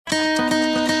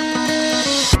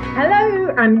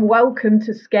and welcome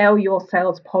to Scale Your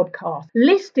Sales podcast,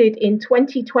 listed in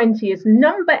 2020 as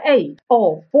number 8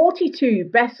 of 42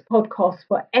 best podcasts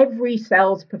for every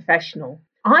sales professional.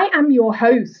 I am your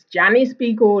host, Janice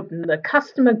B. Gordon, the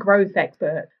customer growth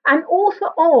expert and author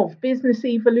of Business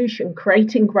Evolution,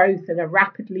 Creating Growth in a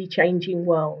Rapidly Changing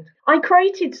World. I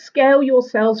created Scale Your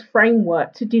Sales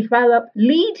framework to develop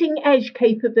leading edge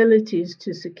capabilities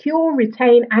to secure,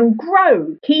 retain, and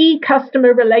grow key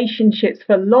customer relationships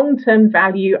for long-term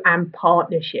value and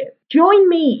partnership. Join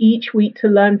me each week to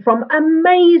learn from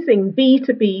amazing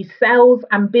B2B sales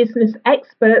and business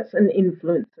experts and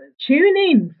influencers. Tune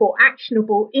in for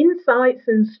actionable insights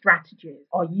and strategies.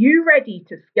 Are you ready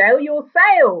to scale your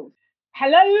sales?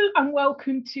 Hello and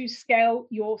welcome to Scale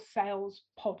Your Sales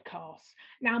podcast.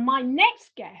 Now, my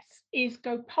next guest is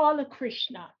Gopala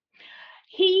Krishna.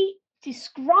 He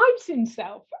describes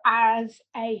himself as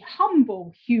a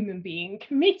humble human being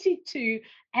committed to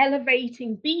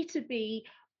elevating B2B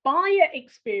buyer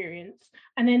experience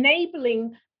and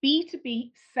enabling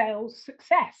B2B sales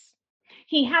success.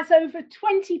 He has over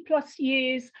 20 plus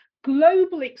years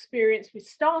global experience with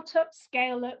startups,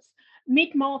 scale-ups,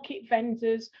 mid-market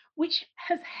vendors, which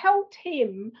has helped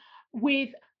him with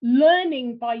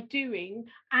learning by doing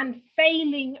and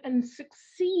failing and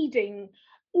succeeding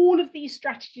all of these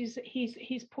strategies that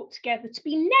he's put together to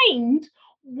be named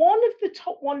one of the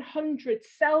top 100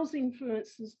 sales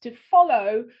influencers to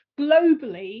follow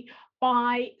globally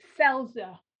by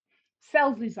Salesforce.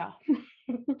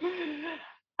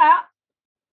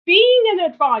 Being an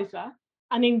advisor,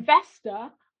 an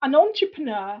investor, an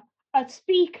entrepreneur, a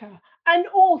speaker, an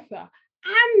author,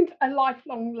 and a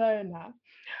lifelong learner,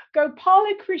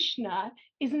 Gopala Krishna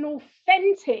has an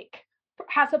authentic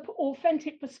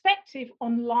perspective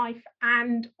on life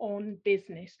and on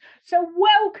business. So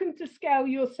welcome to Scale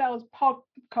Your Sales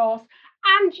podcast,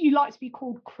 and you like to be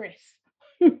called Chris.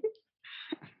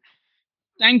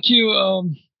 Thank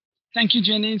you. Thank you,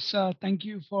 Janice. Thank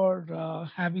you for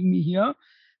having me here.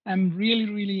 I'm really,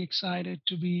 really excited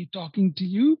to be talking to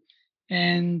you.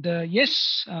 And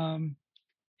yes, I'm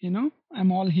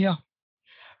all here.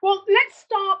 Well, let's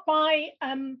start by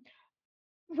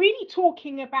really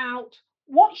talking about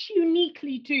what you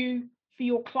uniquely do for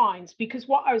your clients, because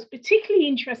what I was particularly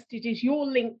interested is your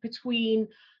link between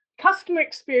customer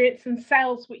experience and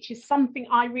sales, which is something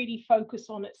I really focus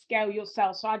on at Scale Your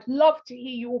Sales. So I'd love to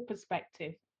hear your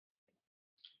perspective.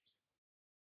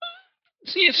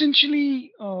 See,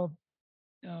 essentially,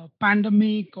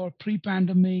 pandemic or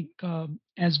pre-pandemic,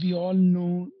 as we all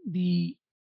know, the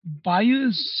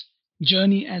buyer's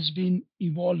journey has been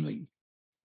evolving.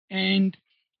 And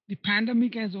the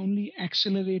pandemic has only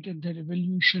accelerated the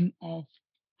revolution of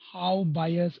how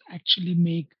buyers actually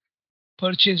make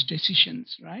purchase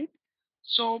decisions, right?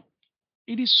 So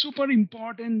it is super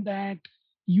important that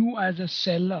you as a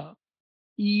seller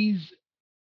is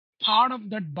part of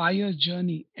that buyer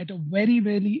journey at a very,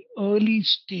 very early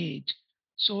stage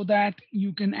so that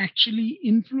you can actually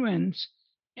influence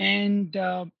and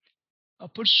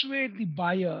persuade the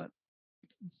buyer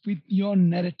with your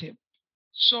narrative.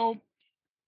 So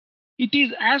it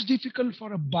is as difficult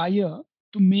for a buyer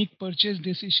to make purchase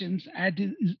decisions as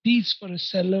it is for a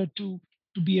seller to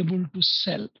be able to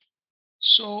sell.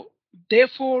 So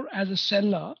therefore, as a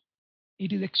seller,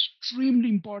 it is extremely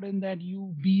important that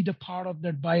you be the part of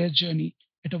that buyer journey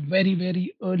at a very,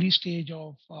 very early stage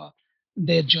of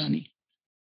their journey.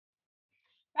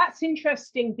 That's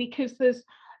interesting because there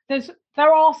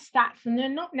are stats, and they're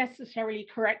not necessarily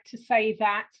correct to say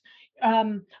that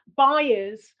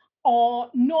buyers are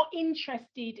not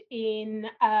interested in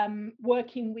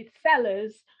working with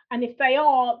sellers, and if they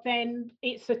are, then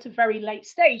it's at a very late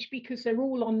stage because they're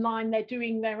all online, they're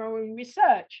doing their own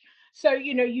research. So,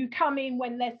 you come in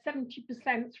when they're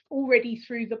 70% already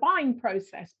through the buying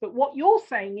process. But what you're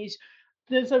saying is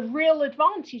there's a real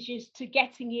advantages to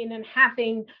getting in and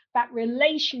having that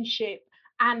relationship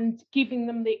and giving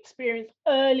them the experience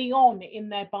early on in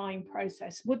their buying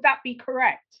process. Would that be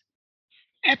correct?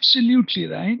 Absolutely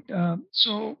right.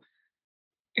 So,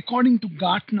 according to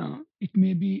Gartner, it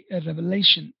may be a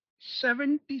revelation.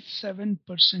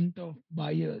 77% of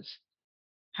buyers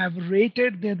have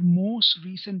rated their most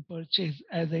recent purchase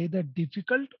as either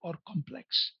difficult or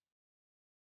complex.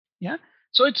 Yeah.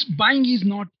 So it's buying is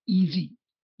not easy.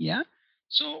 Yeah.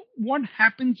 So what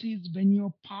happens is when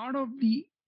you're part of the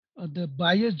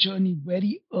buyer journey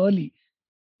very early,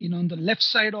 on the left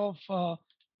side of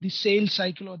the sales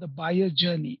cycle or the buyer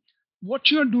journey,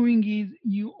 what you're doing is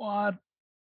you are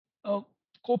a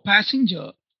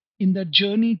co-passenger in the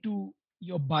journey to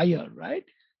your buyer, right?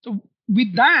 So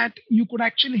with that, you could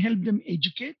actually help them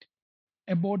educate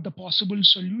about the possible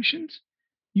solutions.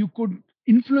 You could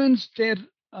influence their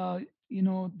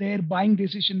their buying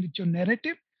decision with your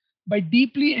narrative by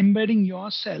deeply embedding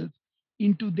yourself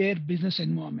into their business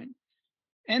environment.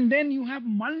 And then you have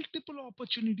multiple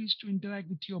opportunities to interact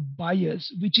with your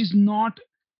buyers, which is not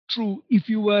true if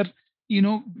you were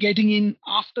getting in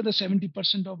after the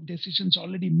 70% of decisions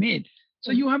already made.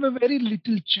 So you have a very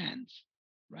little chance,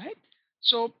 right?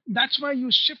 So that's why you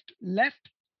shift left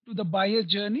to the buyer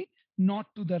journey, not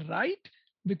to the right,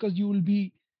 because you will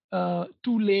be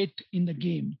too late in the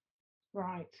game.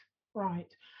 Right, right.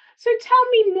 So tell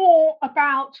me more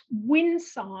about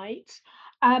Winsight,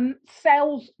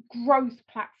 sales growth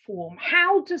platform.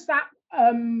 How does that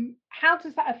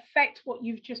affect what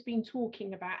you've just been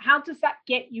talking about? How does that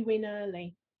get you in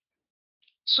early?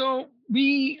 So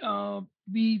we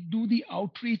do the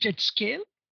outreach at scale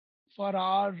for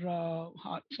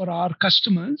our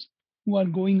customers who are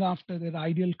going after their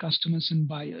ideal customers and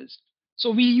buyers.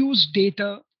 So we use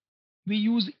data, we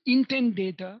use intent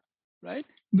data, right?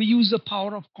 We use the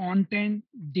power of content,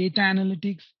 data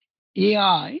analytics,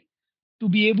 AI to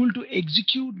be able to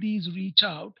execute these reach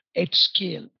out at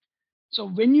scale. So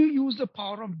when you use the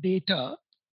power of data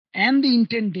and the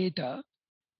intent data,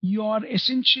 you are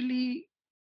essentially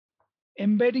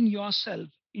embedding yourself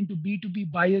into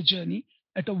B2B buyer journey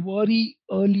at a very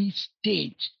early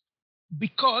stage,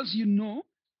 because you know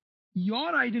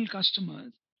your ideal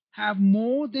customers have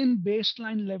more than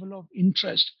baseline level of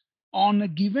interest on a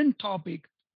given topic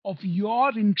of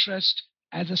your interest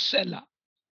as a seller.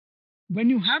 When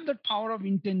you have that power of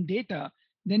intent data,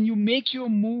 then you make your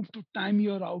move to time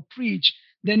your outreach,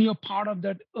 then you're part of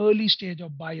that early stage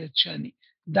of buyer journey.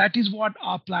 That is what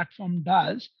our platform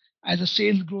does as a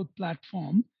sales growth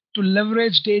platform, to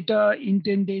leverage data,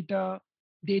 intent data,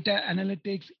 data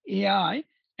analytics, AI,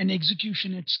 and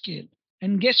execution at scale.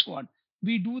 And guess what?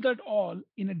 We do that all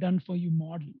in a done for you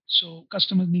model. So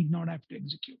customers need not have to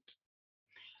execute.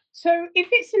 So if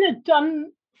it's in a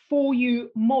done for you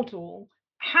model,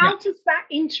 Yeah. how does that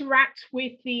interact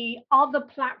with the other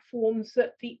platforms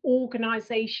that the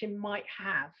organization might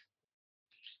have?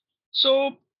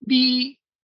 So the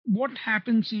what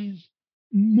happens is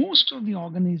most of the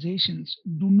organizations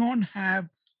do not have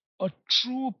a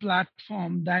true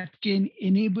platform that can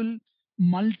enable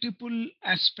multiple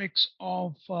aspects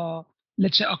of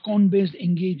let's say account-based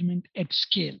engagement at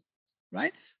scale,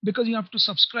 right? Because you have to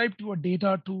subscribe to a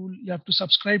data tool, you have to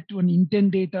subscribe to an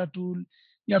intent data tool,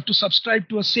 you have to subscribe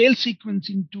to a sales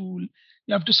sequencing tool,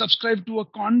 you have to subscribe to a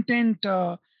content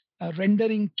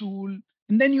rendering tool,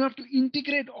 and then you have to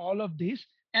integrate all of this,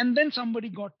 and then somebody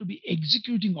got to be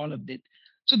executing all of it.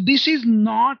 So this is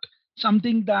not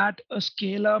something that a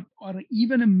scale up or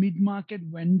even a mid market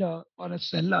vendor or a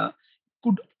seller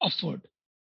could afford,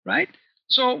 right?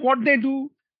 So what they do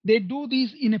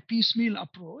these in a piecemeal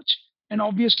approach, and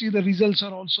obviously the results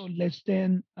are also less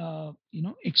than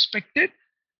expected.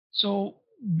 So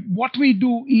what we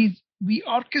do is we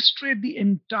orchestrate the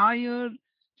entire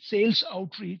sales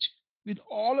outreach with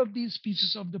all of these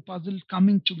pieces of the puzzle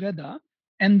coming together,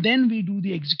 and then we do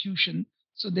the execution.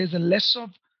 So there's a less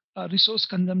of resource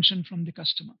consumption from the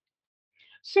customer.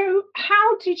 So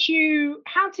how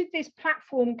did this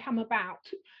platform come about?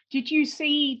 Did you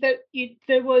see that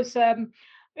there was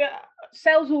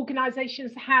sales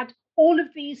organizations had all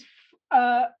of these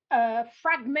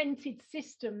fragmented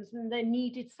systems, and they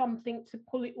needed something to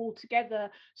pull it all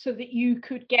together so that you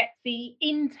could get the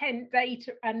intent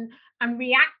data and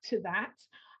react to that?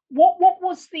 What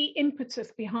was the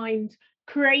impetus behind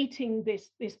creating this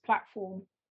platform?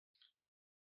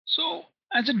 So,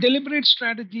 as a deliberate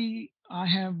strategy, I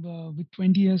have, with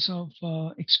 20 years of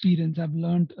experience, I've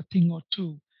learned a thing or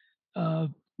two. Uh,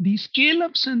 the scale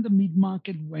ups and the mid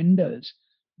market vendors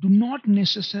do not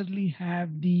necessarily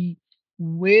have the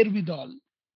wherewithal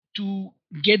to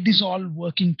get this all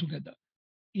working together.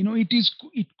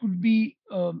 It could be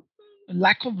a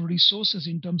lack of resources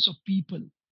in terms of people,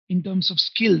 in terms of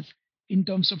skills, in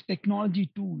terms of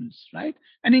technology tools, right?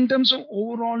 And in terms of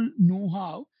overall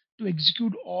know-how to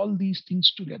execute all these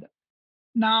things together.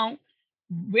 Now,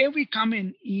 where we come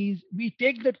in is we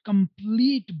take that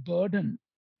complete burden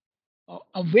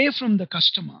away from the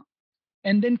customer,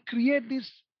 and then create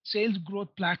this sales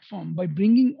growth platform by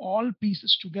bringing all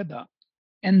pieces together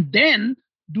and then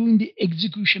doing the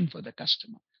execution for the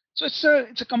customer. So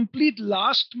it's a complete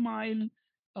last mile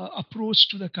approach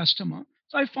to the customer.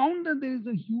 So I found that there is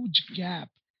a huge gap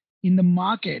in the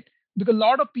market, because a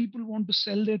lot of people want to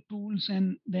sell their tools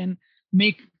and then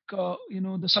make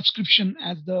the subscription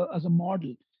as a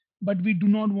model, but we do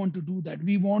not want to do that.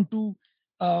 We want to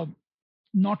uh,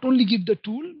 not only give the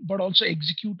tool but also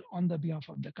execute on the behalf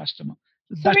of the customer.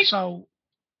 So So that's how.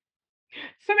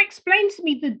 So explain to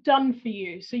me the done for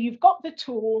you. So you've got the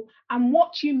tool, and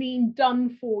what you mean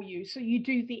done for you. So you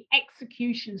do the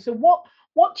execution. So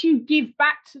what do you give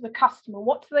back to the customer?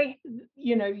 What do they,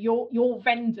 your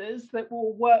vendors that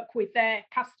will work with their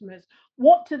customers,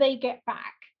 what do they get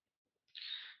back?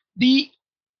 The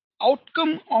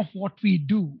outcome of what we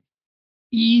do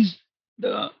is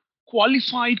the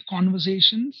qualified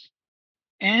conversations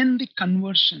and the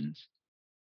conversions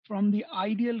from the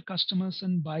ideal customers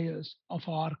and buyers of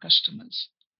our customers,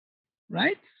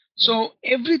 right? Yeah. So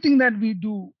everything that we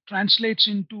do translates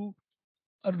into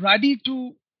a ready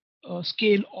to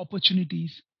scale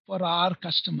opportunities for our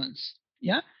customers.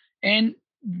 Yeah. And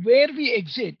where we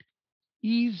exit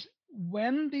is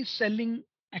when the selling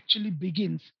actually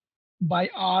begins by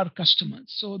our customers.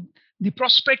 So the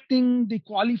prospecting, the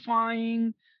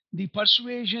qualifying, the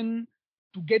persuasion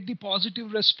to get the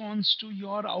positive response to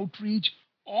your outreach,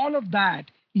 all of that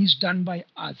is done by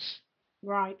us.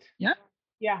 Right. Yeah.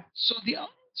 Yeah. So the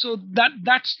so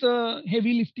that's the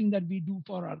heavy lifting that we do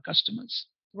for our customers.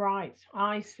 Right,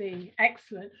 I see.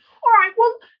 Excellent. All right,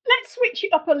 well, let's switch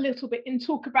it up a little bit and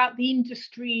talk about the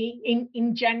industry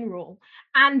in general.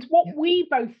 And what Yeah. we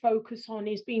both focus on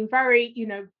is being very,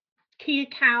 key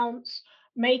accounts,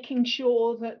 making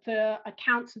sure that the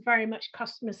accounts are very much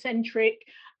customer centric,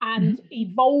 Mhm. and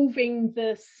evolving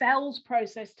the sales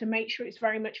process to make sure it's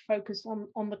very much focused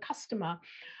on the customer.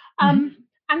 Mhm.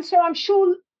 And so I'm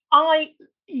sure I,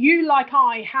 you like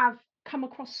I, have come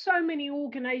across so many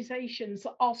organizations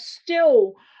that are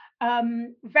still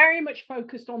very much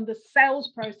focused on the sales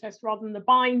process rather than the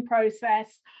buying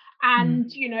process.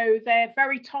 Mm. And, they're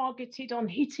very targeted on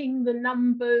hitting the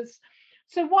numbers.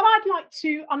 So, what I'd like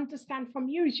to understand from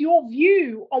you is your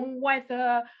view on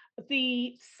whether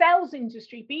the sales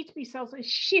industry, B2B sales, has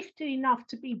shifted enough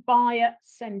to be buyer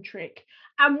centric.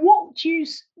 And what do you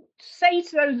say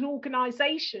to those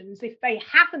organizations if they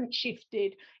haven't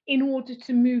shifted in order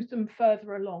to move them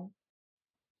further along?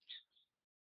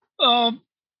 Uh,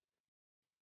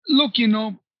 Look,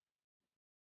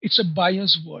 it's a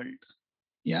buyer's world.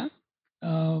 Yeah.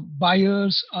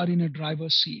 Buyers are in a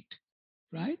driver's seat,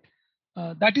 right?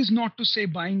 That is not to say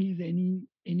buying is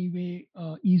any way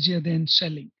easier than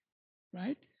selling,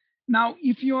 right? Now,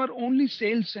 if you are only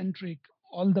sales centric,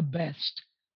 all the best,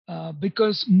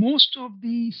 because most of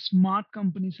the smart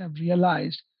companies have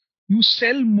realized you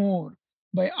sell more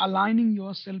by aligning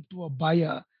yourself to a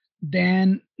buyer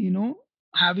than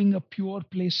having a pure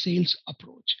play sales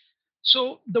approach.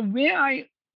 So the way I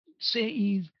say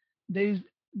is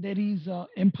there is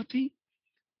empathy,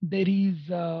 there is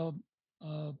uh,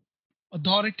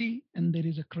 authority, and there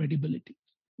is a credibility.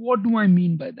 What do I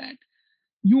mean by that?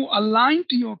 You align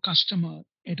to your customer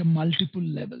at a multiple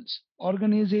levels: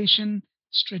 organization,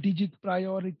 strategic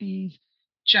priorities,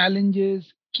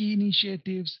 challenges, key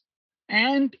initiatives,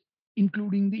 and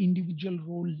including the individual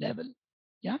role level.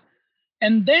 Yeah.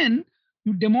 And then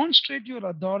you demonstrate your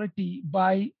authority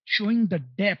by showing the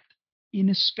depth in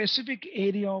a specific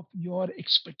area of your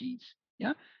expertise.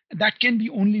 Yeah. That can be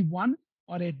only one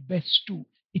or at best two.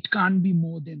 It can't be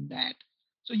more than that.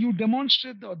 So you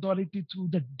demonstrate the authority through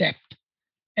the depth,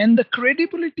 and the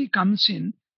credibility comes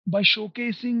in by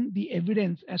showcasing the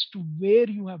evidence as to where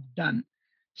you have done.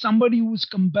 Somebody who is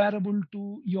comparable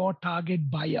to your target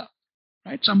buyer,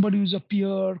 right? Somebody who's a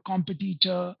peer,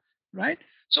 competitor, right?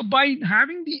 So by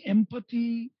having the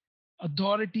empathy,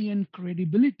 authority, and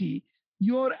credibility,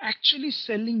 you're actually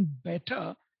selling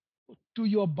better to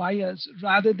your buyers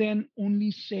rather than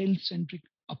only sales centric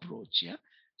approach. Yeah.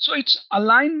 So it's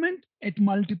alignment at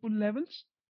multiple levels,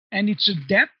 and it's a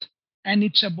depth, and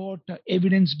it's about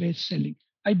evidence based selling.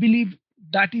 I believe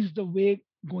that is the way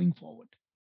going forward.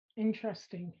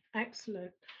 Interesting.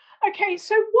 Excellent. Okay,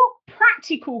 so what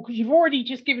practical, because you've already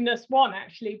just given us one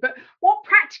actually, but what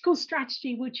practical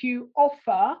strategy would you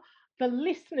offer the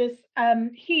listeners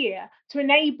here to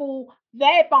enable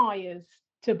their buyers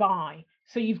to buy?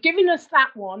 So you've given us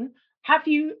that one. Have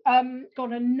you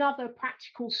got another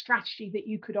practical strategy that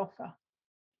you could offer?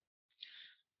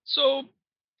 So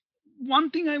one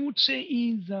thing I would say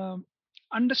is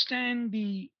understand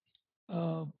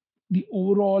uh, the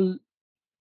overall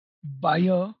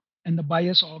buyer and the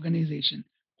buyer's organization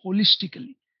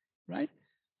holistically, right?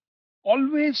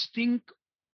 Always think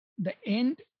the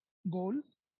end goal,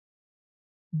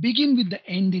 begin with the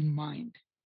end in mind.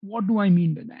 What do I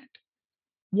mean by that?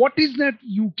 What is that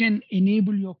you can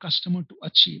enable your customer to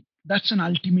achieve? That's an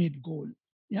ultimate goal.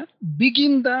 Yeah.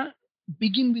 Begin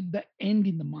with the end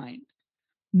in the mind.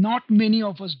 Not many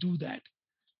of us do that.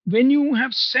 When you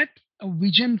have set a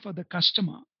vision for the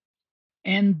customer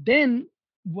and then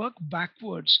work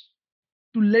backwards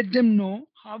to let them know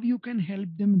how you can help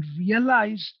them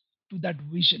realize to that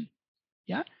vision.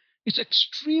 Yeah, it's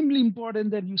extremely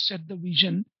important that you set the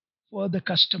vision for the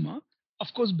customer, of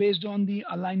course based on the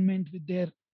alignment with their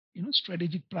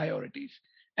strategic priorities,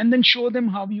 and then show them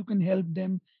how you can help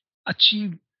them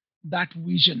achieve that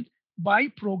vision by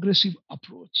progressive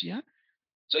approach. Yeah,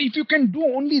 so if you can do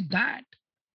only that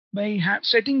by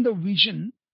setting the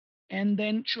vision and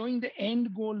then showing the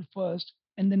end goal first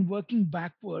and then working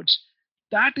backwards,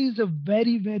 that is a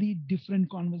very very different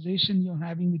conversation you're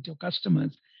having with your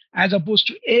customers, as opposed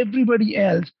to everybody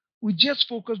else who just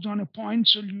focused on a point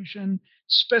solution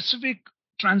specific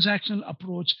transactional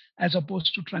approach as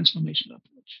opposed to transformational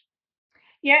approach.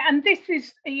 Yeah, and this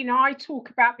is, I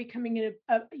talk about becoming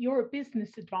you're a business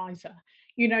advisor.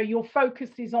 Your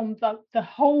focus is on the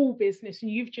whole business,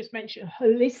 and you've just mentioned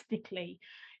holistically,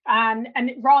 and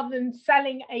rather than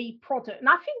selling a product. And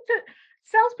I think that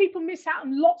salespeople miss out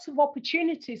on lots of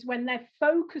opportunities when they're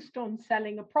focused on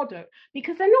selling a product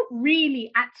because they're not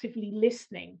really actively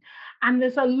listening. And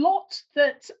there's a lot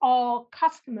that our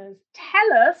customers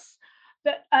tell us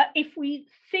that if we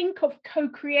think of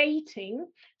co-creating,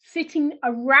 sitting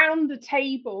around the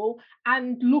table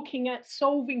and looking at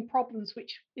solving problems,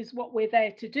 which is what we're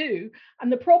there to do.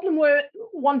 And the problem we're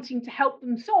wanting to help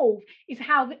them solve is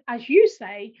how, as you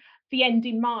say, the end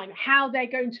in mind, how they're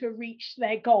going to reach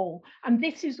their goal. And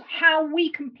this is how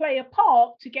we can play a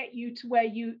part to get you to where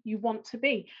you want to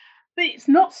be. But it's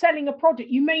not selling a product.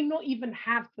 You may not even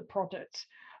have the product,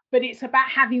 but it's about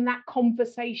having that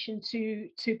conversation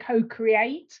to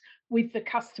co-create with the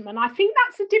customer. And I think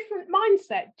that's a different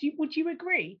mindset. Would you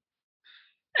agree?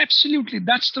 Absolutely,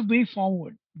 that's the way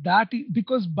forward. That is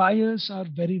because buyers are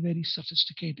very very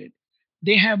sophisticated.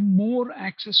 They have more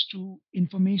access to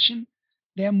information,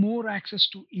 they have more access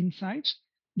to insights,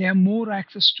 they have more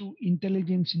access to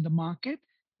intelligence in the market.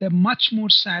 They're much more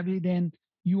savvy than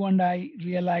you and I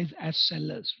realize as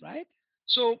sellers, right?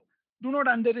 So do not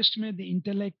underestimate the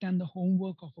intellect and the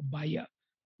homework of a buyer,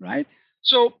 right?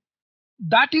 So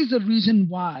that is the reason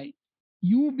why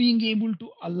you being able to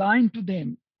align to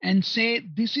them and say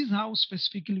this is how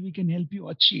specifically we can help you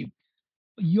achieve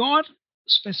your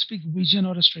specific vision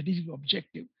or a strategic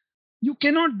objective. You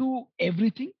cannot do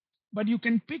everything, but you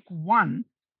can pick one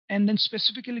and then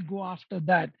specifically go after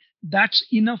that. That's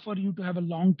enough for you to have a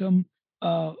long term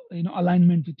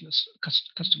alignment with your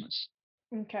customers.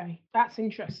 Okay, that's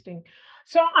interesting.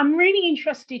 So I'm really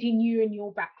interested in you and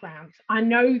your background. I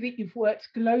know that you've worked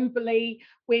globally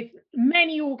with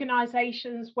many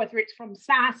organizations, whether it's from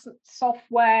SaaS,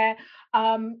 software,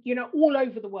 all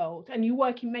over the world, and you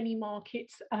work in many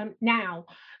markets now.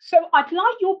 So I'd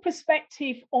like your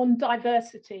perspective on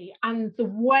diversity and the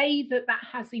way that that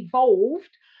has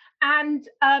evolved, and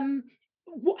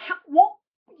what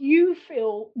you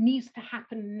feel needs to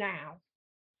happen now.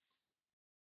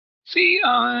 See,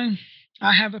 I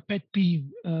have a pet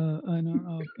peeve.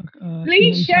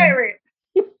 Please share it.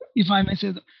 If I may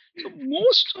say that. So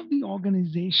most of the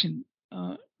organization,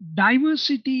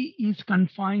 diversity is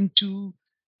confined to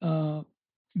uh,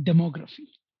 demography.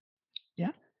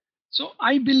 Yeah. So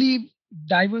I believe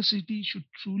diversity should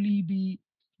truly be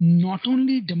not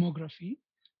only demography,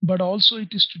 but also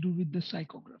it is to do with the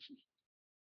psychography.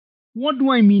 What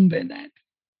do I mean by that?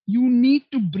 You need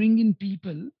to bring in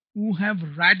people who have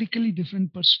radically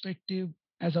different perspective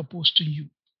as opposed to you,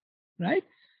 right?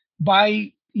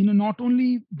 By not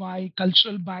only by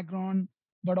cultural background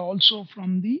but also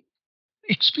from the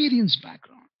experience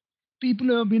background. People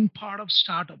who have been part of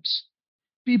startups,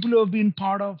 people who have been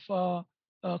part of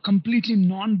completely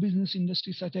non-business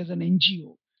industry such as an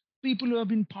NGO, people who have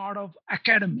been part of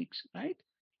academics, right?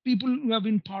 People who have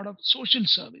been part of social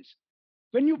service.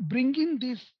 When you bring in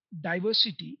this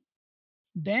diversity,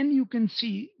 then you can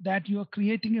see that you are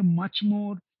creating a much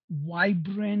more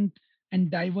vibrant and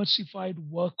diversified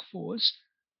workforce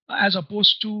as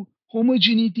opposed to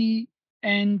homogeneity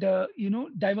and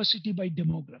diversity by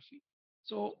demography.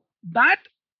 So that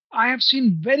I have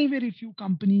seen very very few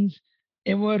companies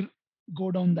ever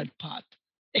go down that path,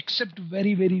 except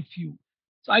very very few.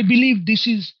 So I believe this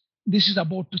is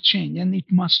about to change and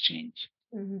it must change.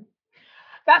 Mhm.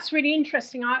 That's really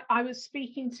interesting. I was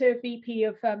speaking to a VP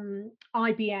of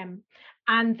IBM,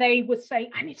 and they were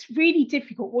saying, and it's really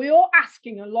difficult. We're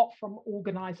asking a lot from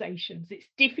organizations. It's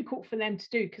difficult for them to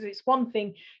do because it's one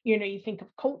thing, you think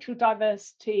of cultural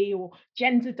diversity or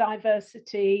gender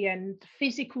diversity and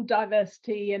physical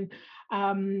diversity.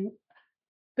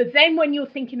 But then when you're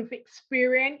thinking of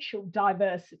experiential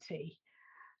diversity,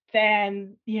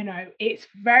 then, it's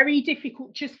very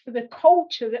difficult just for the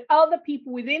culture, that other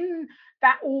people within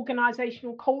that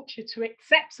organizational culture to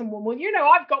accept someone. Well,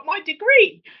 I've got my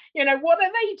degree. What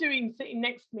are they doing sitting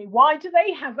next to me? Why do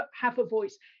they have a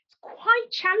voice? It's quite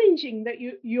challenging that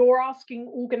you're asking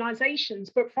organizations,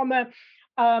 but from a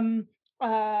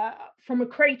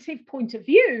creative point of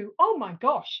view, oh my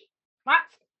gosh,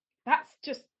 that's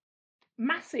just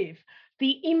massive,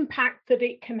 the impact that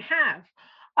it can have.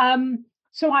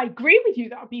 So I agree with you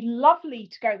that would be lovely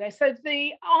to go there. So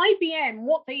the IBM,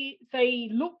 what they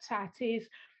looked at is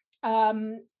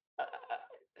um,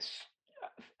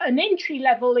 an entry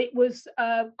level. It was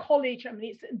college. I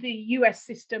mean, it's the US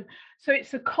system, so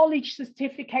it's a college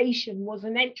certification was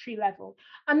an entry level,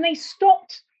 and they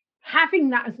stopped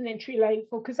having that as an entry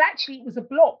level because actually it was a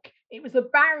block. It was a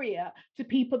barrier to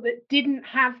people that didn't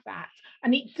have that,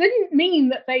 and it didn't mean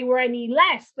that they were any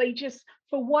less. They just,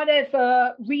 for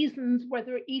whatever reasons,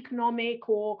 whether economic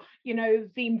or the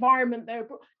environment,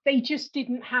 they just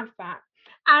didn't have that.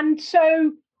 And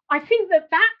so I think that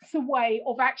that's a way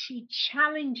of actually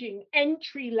challenging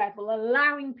entry level,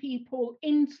 allowing people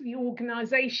into the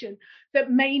organization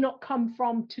that may not come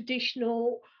from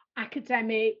traditional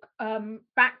academic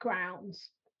backgrounds.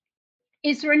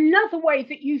 Is there another way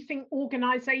that you think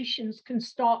organizations can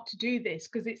start to do this?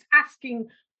 Because it's asking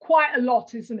quite a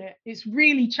lot, isn't it? It's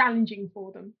really challenging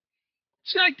for them.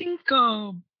 So I think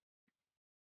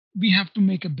we have to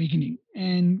make a beginning,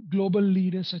 and global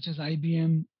leaders such as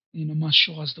IBM, must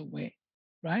show us the way,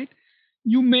 right?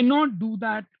 You may not do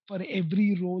that for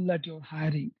every role that you're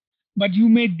hiring, but you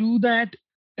may do that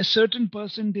a certain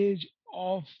percentage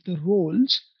of the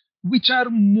roles which are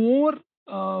more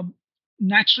uh,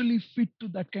 naturally fit to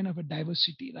that kind of a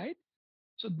diversity, right?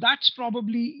 So that's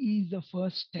probably is the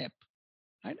first step,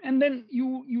 right? And then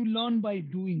you learn by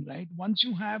doing, right? Once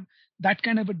you have that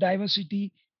kind of a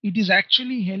diversity, it is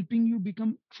actually helping you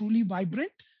become truly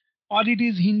vibrant, or it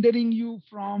is hindering you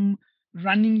from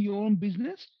running your own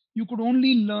business. You could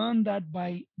only learn that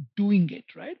by doing it,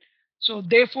 right? So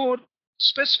therefore,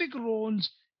 specific roles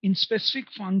in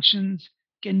specific functions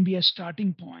can be a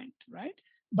starting point, right?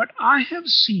 But I have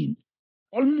seen,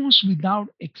 almost without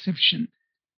exception,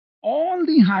 all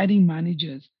the hiring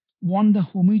managers want the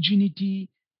homogeneity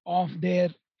of their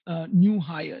new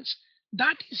hires.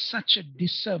 That is such a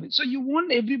disservice. So you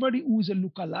want everybody who is a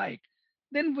look-alike.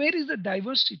 Then where is the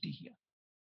diversity here?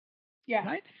 Yeah.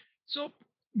 Right? So,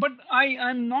 but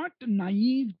I'm not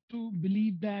naive to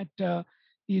believe that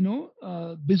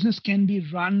business can be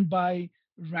run by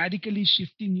radically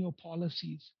shifting your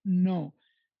policies. No,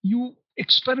 you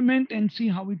experiment and see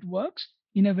how it works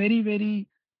in a very very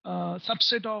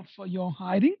subset of your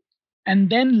hiring, and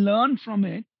then learn from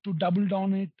it to double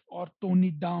down it or tone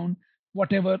it down,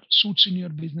 whatever suits in your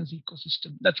business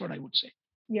ecosystem. That's what I would say.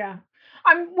 Yeah.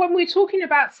 And when we're talking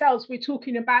about sales, we're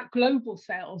talking about global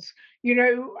sales.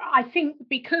 I think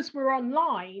because we're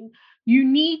online, you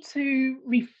need to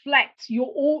reflect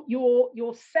your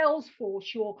sales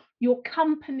force, your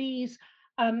company's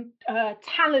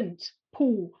talent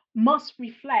pool must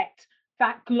reflect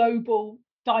that global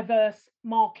diverse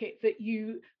market that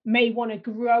you may want to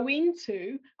grow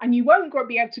into, and you won't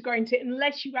be able to grow into it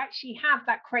unless you actually have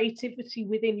that creativity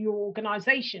within your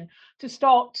organization to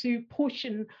start to push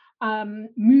and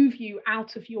move you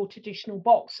out of your traditional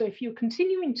box. So if you're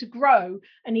continuing to grow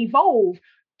and evolve,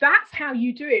 that's how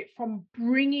you do it, from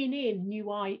bringing in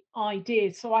new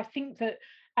ideas. So I think that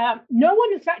no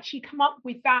one has actually come up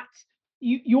with that,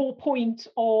 your point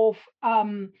of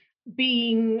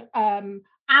being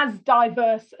as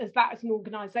diverse as that as an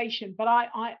organization. But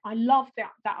I love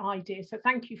that idea. So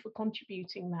thank you for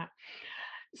contributing that.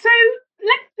 So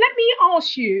let me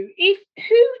ask you,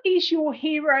 who is your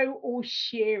hero or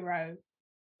shero?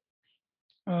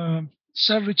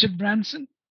 Sir Richard Branson.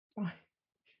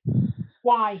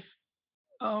 Why?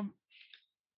 Um,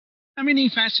 I mean, he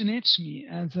fascinates me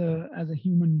as a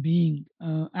human being.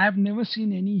 I have never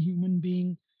seen any human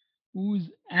being who's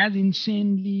as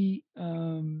insanely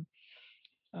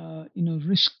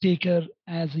risk taker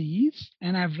as he is.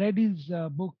 And I've read his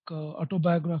book,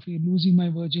 autobiography, Losing My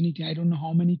Virginity. I don't know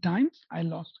how many times. I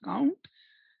lost count.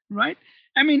 Right?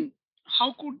 I mean,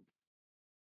 how could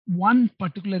one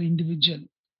particular individual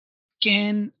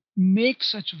can make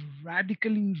such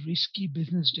radically risky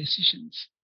business decisions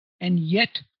and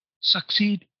yet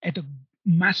succeed at a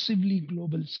massively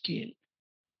global scale?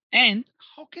 And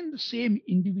how can the same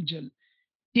individual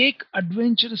take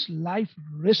adventurous life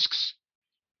risks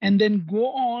and then go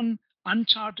on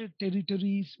uncharted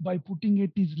territories by putting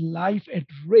it his life at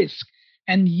risk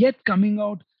and yet coming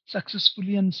out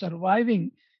successfully and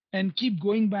surviving, and keep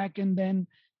going back and then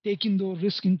taking those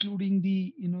risks, including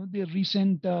the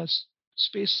recent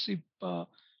spaceship to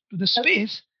the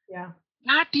space. Yeah.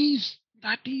 That is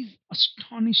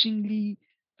astonishingly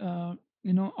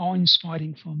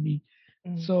awe-inspiring for me.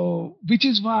 Mm. So, which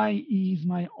is why he is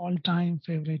my all-time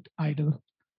favorite idol.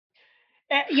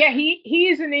 Yeah, he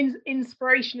is an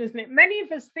inspiration, isn't it? Many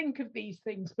of us think of these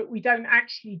things, but we don't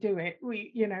actually do it.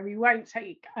 We won't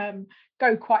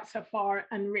go quite so far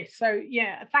and risk. So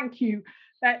yeah, thank you.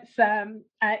 That's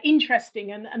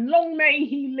interesting, and long may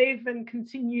he live and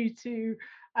continue to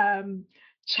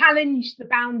challenge the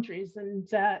boundaries and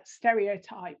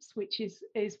stereotypes, which is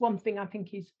one thing I think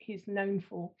he's known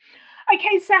for.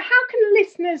 Okay, so how can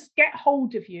listeners get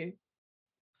hold of you?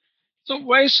 So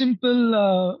very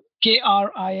simple,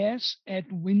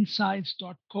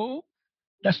 kris@winsides.co.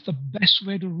 That's the best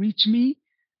way to reach me.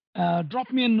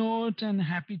 Drop me a note and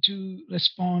happy to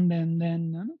respond and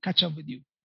then catch up with you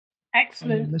or your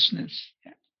Excellent. listeners.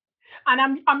 Yeah.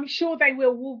 And I'm sure they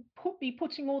will be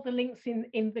putting all the links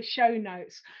in the show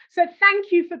notes. So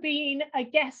thank you for being a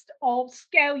guest of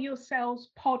Scale Your Sales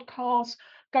podcast,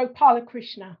 Gopala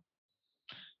Krishna.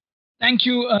 Thank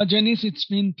you, Janice. It's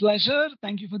been pleasure.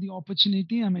 Thank you for the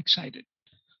opportunity. I'm excited.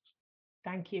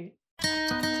 Thank you.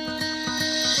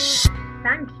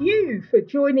 Thank you for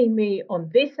joining me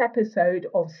on this episode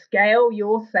of Scale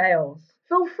Your Sales.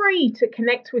 Feel free to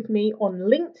connect with me on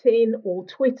LinkedIn or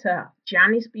Twitter,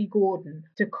 Janice B. Gordon,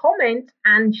 to comment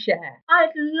and share.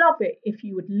 I'd love it if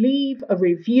you would leave a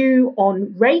review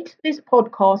on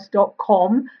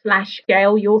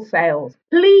ratethispodcast.com/scale your sales.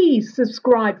 Please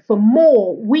subscribe for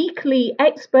more weekly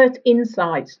expert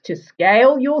insights to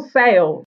scale your sales.